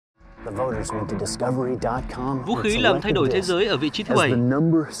Vũ khí làm thay đổi thế giới ở vị trí thứ 7.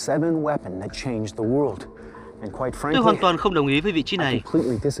 Tôi hoàn toàn không đồng ý với vị trí này.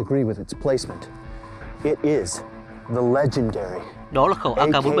 Đó là khẩu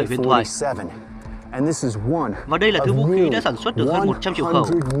AK-47 huyền thoại. Và đây là thứ vũ khí đã sản xuất được hơn 100 triệu khẩu.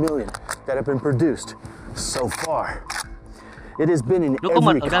 Nó có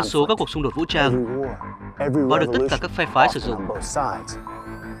mặt ở đa số các cuộc xung đột vũ trang và được tất cả các phe phái sử dụng.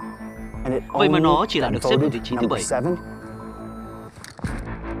 Vậy mà nó chỉ lại được xếp ở vị trí thứ 7.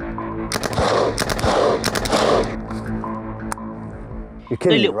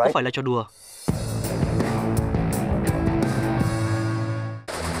 Đây liệu có phải là trò đùa?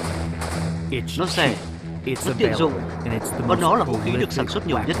 Nó rẻ, nó tiện dụng, và nó là vũ khí được sản xuất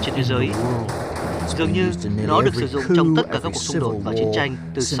nhiều nhất trên thế giới. Dường như nó được sử dụng trong tất cả các cuộc xung đột và chiến tranh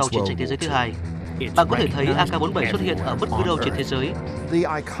từ sau chiến tranh thế giới thứ hai. Bạn có thể thấy AK-47 xuất hiện ở bất cứ đâu trên thế giới,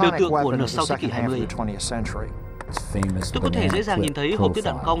 biểu tượng của nửa sau thế kỷ 20. Tôi có thể dễ dàng nhìn thấy hộp tiếp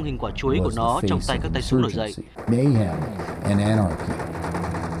đạn cong hình quả chuối của nó trong tay các tay súng nổi dậy.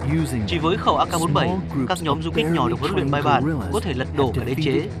 Chỉ với khẩu AK-47, các nhóm du kích nhỏ được huấn luyện bài bản có thể lật đổ cả đế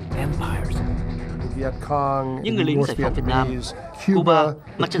chế. Những người lính giải phóng Việt Nam, Cuba,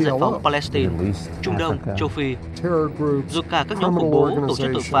 Mặt trận giải phóng Palestine, Trung Đông, Châu Phi, rồi cả các nhóm khủng bố, tổ chức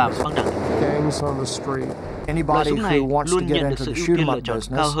tội phạm, băng đảng. Loại súng này luôn nhận được sự ưu tiên lựa chọn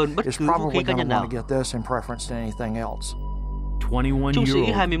cao hơn bất cứ vũ khí cá nhân nào. Trung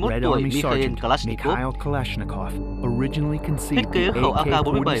sĩ 21 tuổi Mikhail Kalashnikov thiết kế khẩu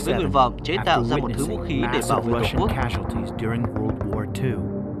AK-47 với nguyện vọng chế tạo ra một thứ vũ khí để bảo vệ Tổ quốc.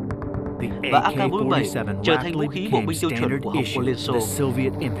 Và AK-47 trở thành vũ khí bộ binh tiêu chuẩn của Hồng quân Liên Xô.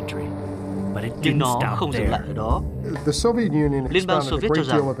 Nhưng nó không dừng lại ở đó. Liên bang Xô Viết cho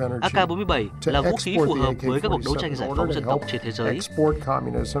rằng AK-47 là vũ khí phù hợp với các cuộc đấu tranh giải phóng dân tộc trên thế giới.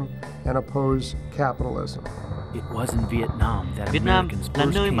 Việt Nam là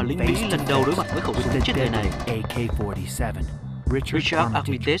nơi mà lính Mỹ lần đầu đối mặt với khẩu súng chết người này. Richard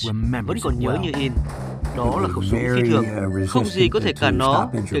Armitage vẫn còn nhớ như in. Đó là khẩu súng phi thường, không gì có thể cản nó,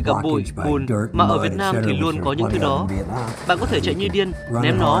 kể cả bụi, bùn, mà ở Việt Nam thì luôn có những thứ đó. Bạn có thể chạy như điên,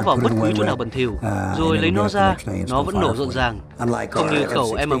 ném nó vào bất cứ chỗ nào bẩn thỉu, rồi lấy nó ra, nó vẫn nổ rộn ràng. Không như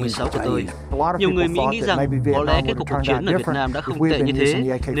khẩu M16 của tôi. Nhiều người Mỹ nghĩ rằng có lẽ kết cục cuộc chiến ở Việt Nam đã không tệ như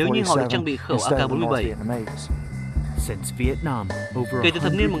thế nếu như họ được trang bị khẩu AK-47. Kể từ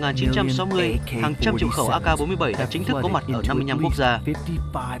thập niên 1960, hàng trăm triệu khẩu AK-47 đã chính thức có mặt ở 55 quốc gia.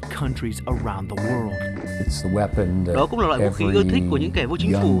 Đó cũng là loại vũ khí ưa thích của những kẻ vô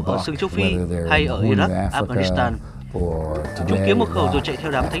chính phủ ở xứ châu Phi hay ở Iraq, Afghanistan. Chúng kiếm một khẩu rồi chạy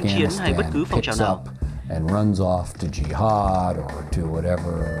theo đám thánh chiến hay bất cứ phong trào nào.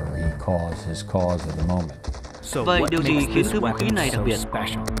 Vậy điều gì khiến thứ vũ khí này đặc biệt?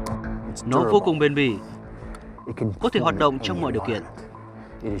 Nó vô cùng bền bỉ, có thể hoạt động trong mọi điều kiện.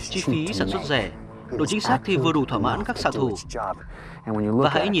 Chi phí sản xuất rẻ, độ chính xác thì vừa đủ thỏa mãn các xạ thủ. Và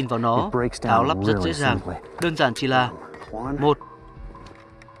hãy nhìn vào nó, tháo lắp rất dễ dàng. Đơn giản chỉ là 1,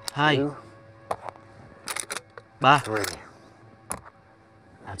 2, 3.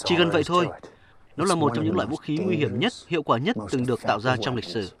 Chỉ cần vậy thôi. Nó là một trong những loại vũ khí nguy hiểm nhất, hiệu quả nhất từng được tạo ra trong lịch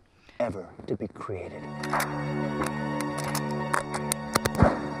sử.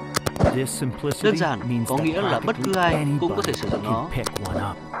 Đơn giản có nghĩa là bất cứ ai cũng có thể sử dụng nó.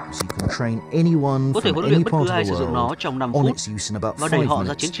 Có thể huấn luyện bất cứ ai sử dụng nó trong 5 phút và đẩy họ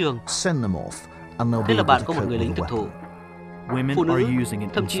ra chiến trường. Thế là bạn có một người lính thực thụ. Phụ nữ,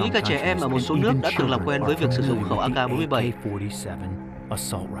 thậm chí cả trẻ em ở một số nước đã từng làm quen với việc sử dụng khẩu AK-47.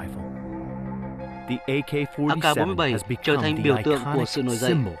 AK-47 trở thành biểu tượng của sự nổi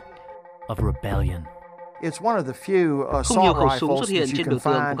dậy. Không nhiều khẩu súng xuất hiện trên biểu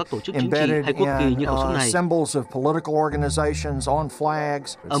tượng của các tổ chức chính trị hay quốc kỳ như khẩu súng này.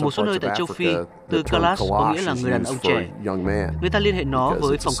 Ở một số nơi tại châu Phi, từ Kalash có nghĩa là người đàn ông trẻ. Người ta liên hệ nó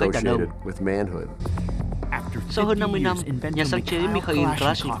với phong cách đàn ông. Sau hơn 50 năm, nhà sáng chế Mikhail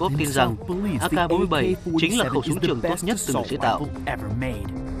Kalashnikov tin rằng AK-47 chính là khẩu súng trường tốt nhất từng được chế tạo.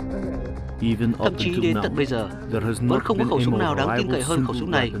 Thậm chí đến tận bây giờ, vẫn không có khẩu súng nào đáng tin cậy hơn khẩu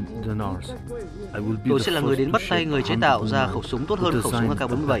súng này. Tôi sẽ là người đến bắt tay người chế tạo ra khẩu súng tốt hơn khẩu súng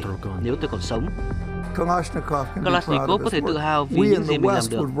AK-47 nếu tôi còn sống. Kalashnikov có thể tự hào vì những gì mình làm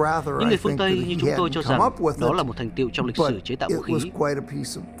được. Những người phương Tây như chúng tôi cho rằng đó là một thành tựu trong lịch sử chế tạo vũ khí.